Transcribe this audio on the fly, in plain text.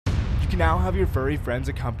can now have your furry friends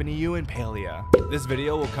accompany you in Palia. This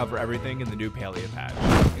video will cover everything in the new Palia patch,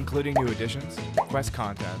 including new additions, quest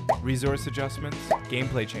content, resource adjustments,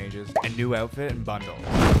 gameplay changes, and new outfit and bundles.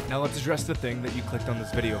 Now let's address the thing that you clicked on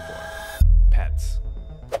this video for: pets.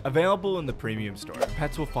 Available in the premium store,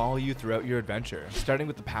 pets will follow you throughout your adventure, starting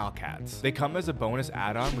with the Palcats. They come as a bonus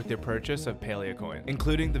add-on with your purchase of Palia coin,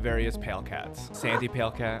 including the various Palcats: Sandy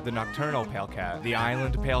Palcat, the Nocturnal Palcat, the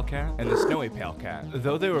Island Palcat, and the Snowy Palcat.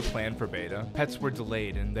 Though they were planned for beta, pets were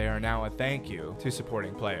delayed and they are now a thank you to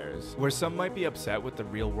supporting players. Where some might be upset with the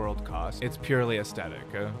real-world cost, it's purely aesthetic.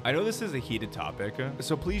 I know this is a heated topic,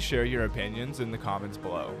 so please share your opinions in the comments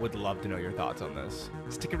below. Would love to know your thoughts on this.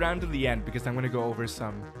 Stick around to the end because I'm going to go over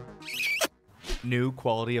some new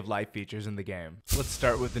quality of life features in the game. Let's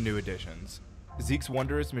start with the new additions. Zeke's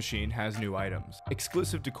Wondrous Machine has new items,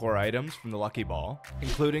 exclusive decor items from the Lucky Ball,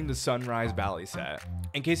 including the Sunrise Valley set.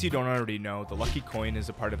 In case you don't already know, the Lucky Coin is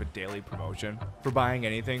a part of a daily promotion for buying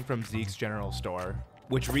anything from Zeke's general store,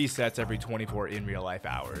 which resets every 24 in real life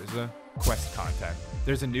hours. Quest content.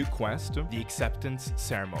 There's a new quest, the Acceptance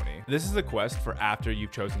Ceremony. This is a quest for after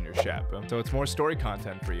you've chosen your ship, so it's more story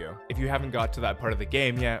content for you. If you haven't got to that part of the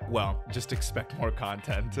game yet, well, just expect more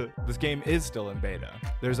content. This game is still in beta.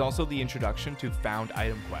 There's also the introduction to Found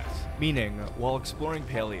Item quests, meaning while exploring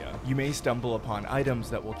Palia, you may stumble upon items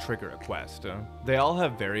that will trigger a quest. They all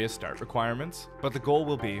have various start requirements, but the goal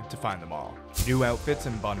will be to find them all. New outfits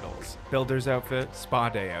and bundles: Builder's outfit, Spa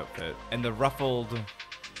Day outfit, and the ruffled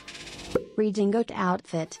Redingote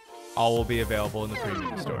outfit. All will be available in the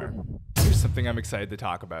premium store. Here's something I'm excited to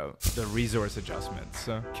talk about: the resource adjustments.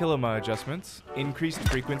 Kilima adjustments: increased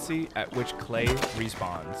frequency at which clay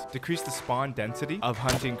respawns, decrease the spawn density of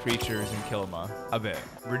hunting creatures in Kilima a bit,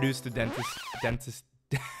 reduce the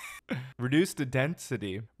reduce the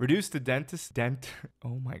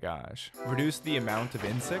amount of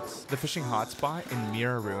insects. The fishing hotspot in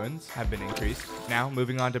Mira Ruins have been increased. Now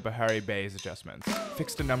moving on to Bahari Bay's adjustments.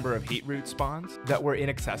 Fixed a number of heat root spawns that were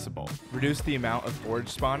inaccessible. Reduced the amount of forage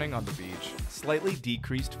spawning on the beach. Slightly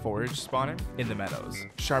decreased forage spawning in the meadows.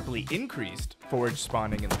 Sharply increased forage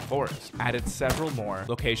spawning in the forest. Added several more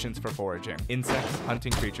locations for foraging, insects,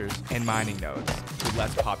 hunting creatures, and mining nodes to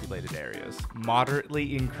less populated areas.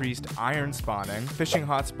 Moderately increased iron spawning. Fishing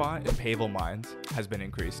hotspot in Pavel mines has been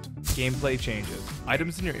increased. Gameplay changes.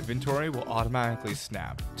 Items in your inventory will automatically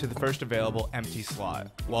snap to the first available empty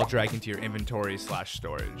slot while dragging to your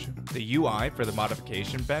inventory/storage. The UI for the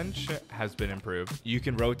modification bench has been improved. You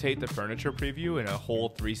can rotate the furniture preview in a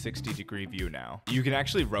whole 360-degree view now. You can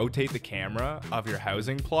actually rotate the camera of your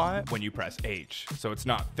housing plot when you press H, so it's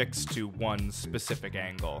not fixed to one specific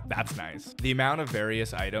angle. That's nice. The amount of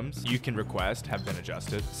various items you can request have been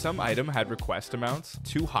adjusted. Some item had request amounts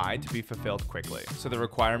too high to be fulfilled quickly, so the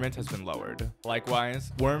requirement has been lowered.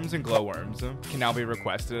 Likewise, worms and glowworms can now be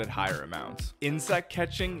requested at higher amounts. Insect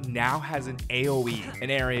catching now has an AoE,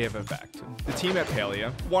 an area of effect. The team at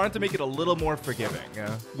Palia wanted to make it a little more forgiving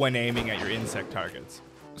when aiming at your insect targets.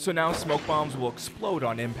 So now smoke bombs will explode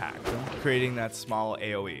on impact, creating that small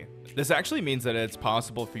AoE. This actually means that it's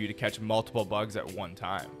possible for you to catch multiple bugs at one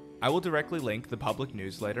time. I will directly link the public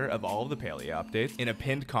newsletter of all of the Palia updates in a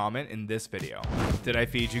pinned comment in this video. Did I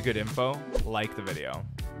feed you good info? Like the video.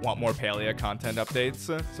 Want more Palia content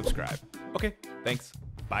updates? Subscribe. Okay, thanks.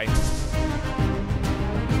 Bye.